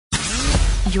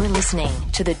You're listening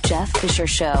to The Jeff Fisher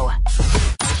Show.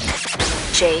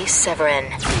 Jay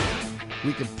Severin.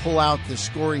 We could pull out the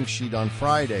scoring sheet on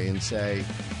Friday and say,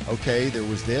 okay, there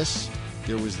was this,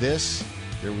 there was this,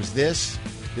 there was this,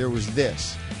 there was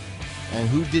this. And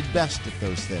who did best at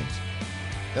those things?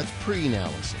 That's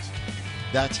pre-analysis.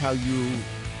 That's how you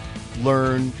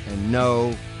learn and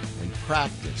know and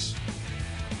practice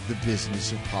the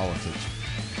business of politics.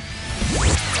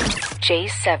 Jay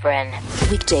Severin.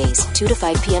 Weekdays, 2 to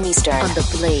 5 p.m. Eastern on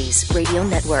the Blaze Radio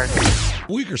Network.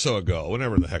 A week or so ago,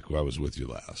 whenever the heck I was with you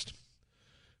last,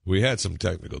 we had some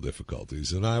technical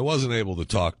difficulties, and I wasn't able to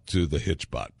talk to the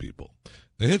Hitchbot people.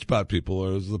 The Hitchbot people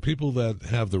are the people that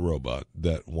have the robot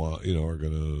that want,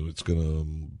 it's gonna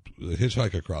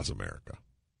hitchhike across America,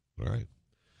 all right?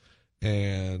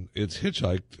 And it's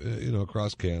hitchhiked,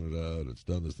 across Canada, and it's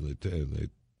done this, and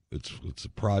it's a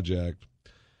project.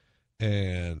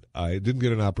 And I didn't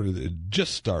get an opportunity. It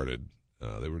just started.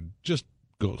 They were just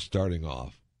starting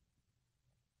off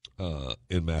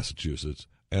in Massachusetts.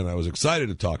 And I was excited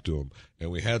to talk to him.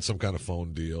 And we had some kind of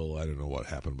phone deal. I don't know what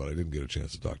happened, but I didn't get a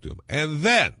chance to talk to him. And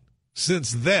then,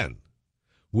 since then,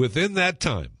 within that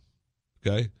time,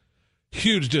 okay,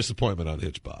 huge disappointment on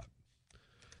Hitchbot.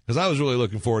 Because I was really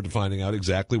looking forward to finding out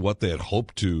exactly what they had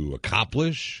hoped to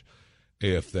accomplish,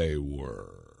 if they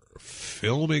were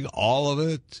filming all of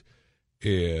it,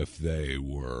 if they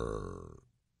were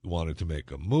wanted to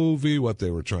make a movie, what they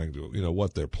were trying to,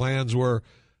 what their plans were.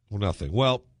 Well, nothing.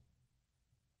 Well,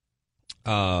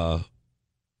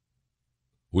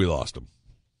 we lost them.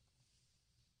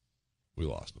 We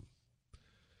lost them.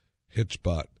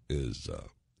 Hitchbot is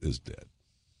dead.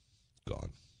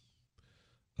 Gone.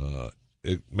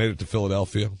 It made it to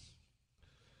Philadelphia,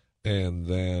 and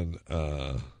then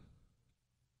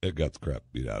it got the crap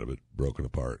beat out of it, broken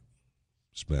apart,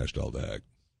 smashed all to heck.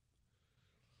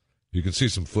 You can see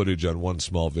some footage on one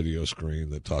small video screen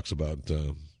that talks about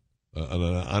an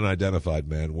unidentified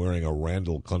man wearing a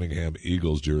Randall Cunningham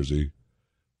Eagles jersey.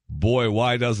 Boy,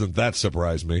 why doesn't that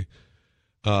surprise me?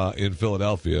 In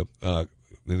Philadelphia, and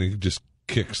he just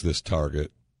kicks this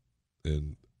target,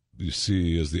 and you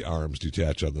see as the arms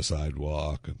detach on the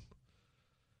sidewalk, and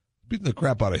beating the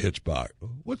crap out of Hitchbot.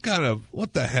 What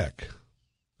the heck?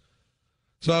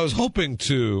 So I was hoping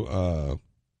to,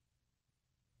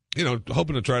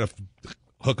 try to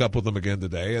hook up with them again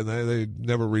today, and they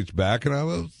never reached back, and I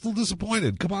was a little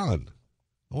disappointed. Come on.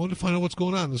 I wanted to find out what's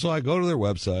going on. And so I go to their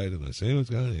website, and I say, what's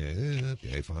going on? Yeah,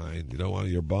 okay, fine.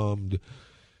 You're bummed.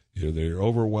 They're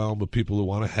overwhelmed with people who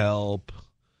want to help.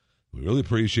 We really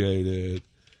appreciate it.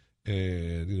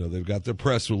 And, they've got their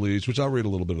press release, which I'll read a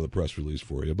little bit of the press release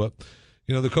for you. But,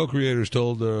 the co-creators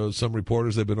told some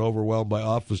reporters they've been overwhelmed by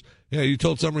offers. Yeah, you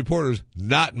told some reporters,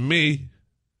 not me.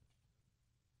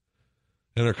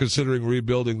 And are considering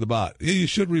rebuilding the bot. Yeah, you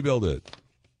should rebuild it.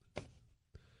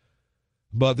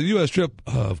 But the U.S. trip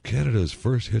of Canada's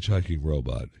first hitchhiking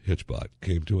robot, Hitchbot,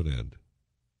 came to an end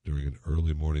during an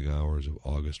early morning hours of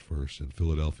August 1st in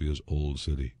Philadelphia's Old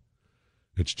City.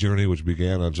 Its journey, which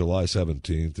began on July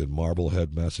 17th in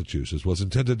Marblehead, Massachusetts, was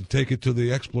intended to take it to the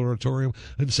Exploratorium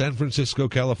in San Francisco,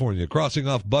 California, crossing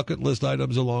off bucket list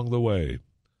items along the way.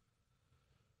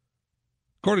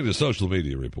 According to social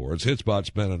media reports, Hitchbot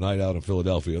spent a night out in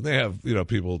Philadelphia, and they have,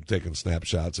 people taking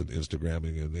snapshots and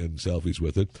Instagramming and selfies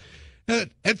with it.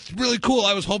 And it's really cool.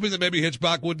 I was hoping that maybe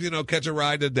Hitchbot would, catch a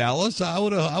ride to Dallas. I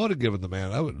would have given the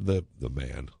man. The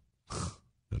man.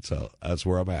 That's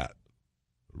where I'm at.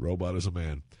 Robot is a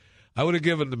man. I would have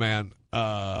given the man,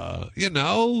 a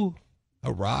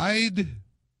ride.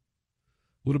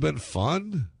 Would have been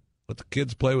fun. Let the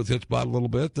kids play with Hitchbot a little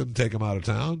bit, then take him out of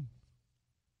town.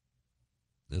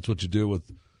 That's what you do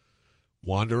with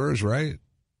wanderers, right?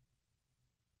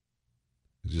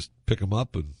 You just pick them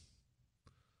up and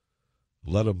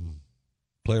let them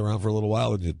play around for a little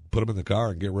while, and you put them in the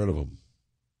car and get rid of them.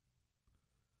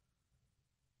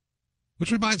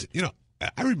 Which reminds,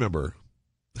 I remember,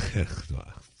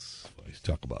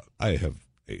 talk about, I have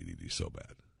ADD so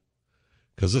bad.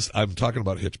 Because I'm talking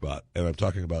about Hitchbot, and I'm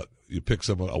talking about you pick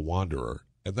someone, a wanderer,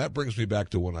 and that brings me back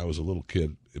to when I was a little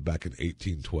kid back in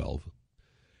 1812.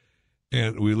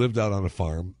 And we lived out on a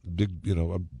farm, big,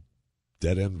 a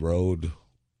dead-end road.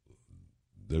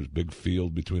 There's a big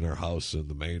field between our house and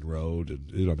the main road, and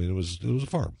it was a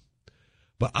farm.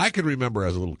 But I can remember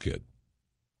as a little kid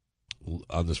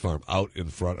on this farm, out in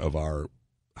front of our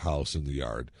house in the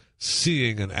yard,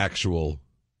 seeing an actual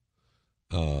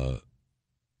bum.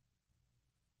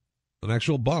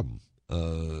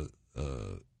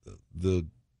 The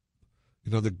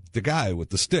guy with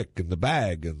the stick and the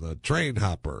bag and the train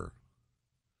hopper.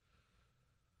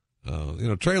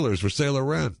 Trailers for sale or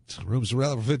rent. Rooms for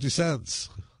rent for 50 cents.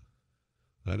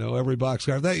 I know every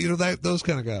boxcar. Those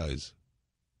kind of guys.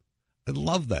 I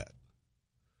love that.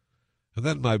 And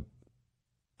then I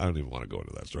don't even want to go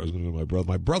into that story. I was going to my brother.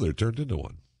 My brother turned into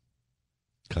one.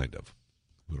 Kind of.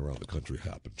 Went around the country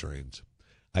hopping trains.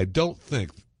 I don't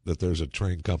think that there's a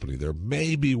train company. There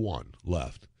may be one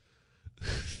left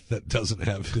that doesn't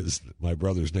have my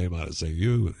brother's name on it, saying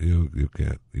you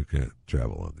can't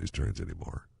travel on these trains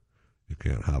anymore. You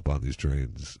can't hop on these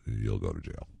trains. You'll go to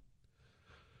jail.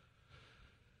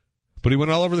 But he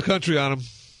went all over the country on them.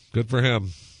 Good for him.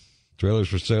 Trailers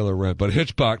for sale or rent. But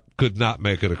Hitchbot could not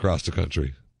make it across the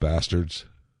country. Bastards.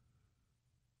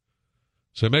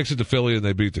 So he makes it to Philly and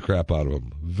they beat the crap out of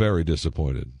him. Very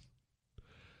disappointed.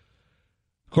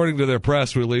 According to their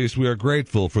press release, we are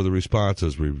grateful for the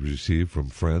responses we've received from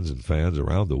friends and fans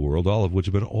around the world, all of which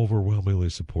have been overwhelmingly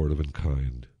supportive and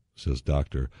kind, says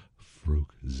Dr.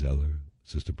 Farouk Zeller,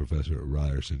 assistant professor at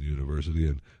Ryerson University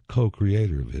and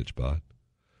co-creator of Hitchbot.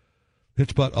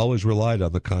 Hitchbot always relied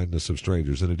on the kindness of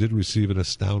strangers, and it did receive an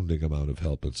astounding amount of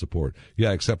help and support.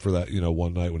 Yeah, except for that,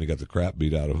 one night when he got the crap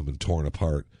beat out of him and torn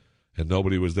apart, and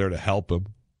nobody was there to help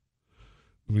him.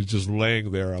 He was just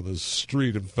laying there on the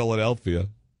street in Philadelphia.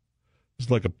 It's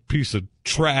like a piece of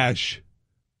trash.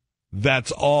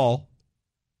 That's all.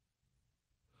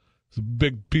 It's a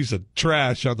big piece of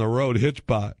trash on the road,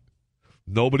 Hitchbot.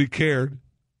 Nobody cared.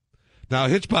 Now,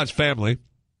 Hitchbot's family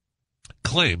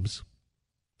claims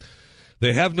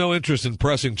they have no interest in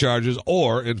pressing charges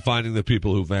or in finding the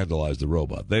people who vandalized the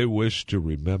robot. They wish to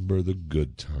remember the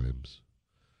good times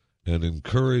and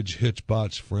encourage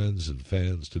Hitchbot's friends and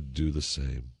fans to do the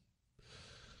same.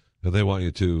 And they want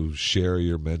you to share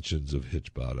your mentions of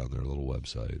Hitchbot on their little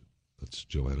website. That's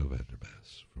Joanna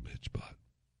Vandermaas from Hitchbot.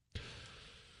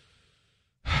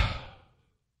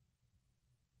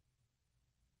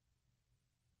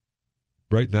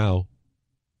 Right now,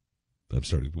 I'm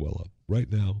starting to well up.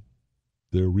 Right now,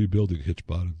 they're rebuilding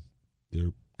Hitchbot.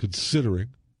 They're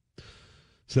considering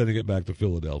sending it back to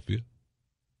Philadelphia.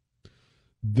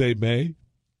 They may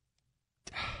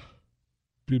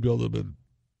rebuild them and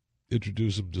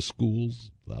introduce them to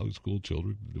schools, allowing school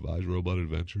children to devise robot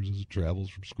adventures as it travels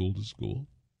from school to school.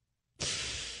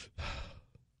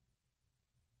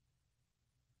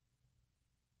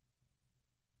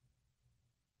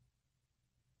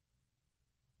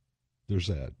 They're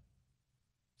sad.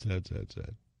 Sad, sad,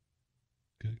 sad.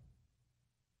 Okay.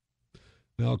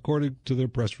 Now, according to their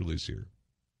press release here,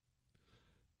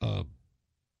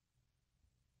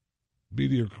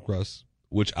 Meteor Crust,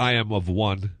 which I am of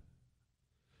one,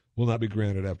 will not be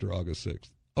granted after August 6th.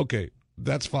 Okay,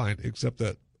 that's fine, except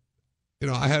that,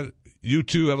 you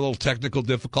two have a little technical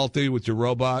difficulty with your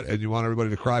robot and you want everybody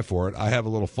to cry for it. I have a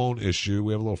little phone issue.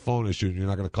 We have a little phone issue and you're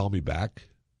not going to call me back?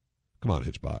 Come on,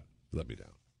 Hitchbot. Let me down.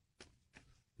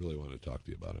 Really want to talk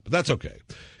to you about it. But that's okay,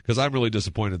 because I'm really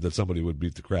disappointed that somebody would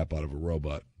beat the crap out of a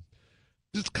robot.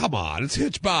 Just come on, it's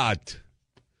Hitchbot.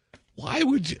 Why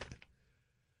would you?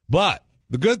 But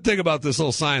the good thing about this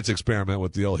little science experiment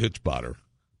with the old Hitchbotter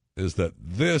is that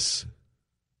this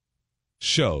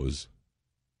shows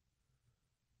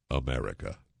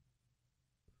America.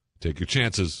 Take your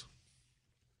chances.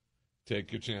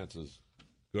 Take your chances.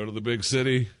 Go to the big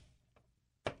city.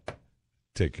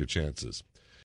 Take your chances.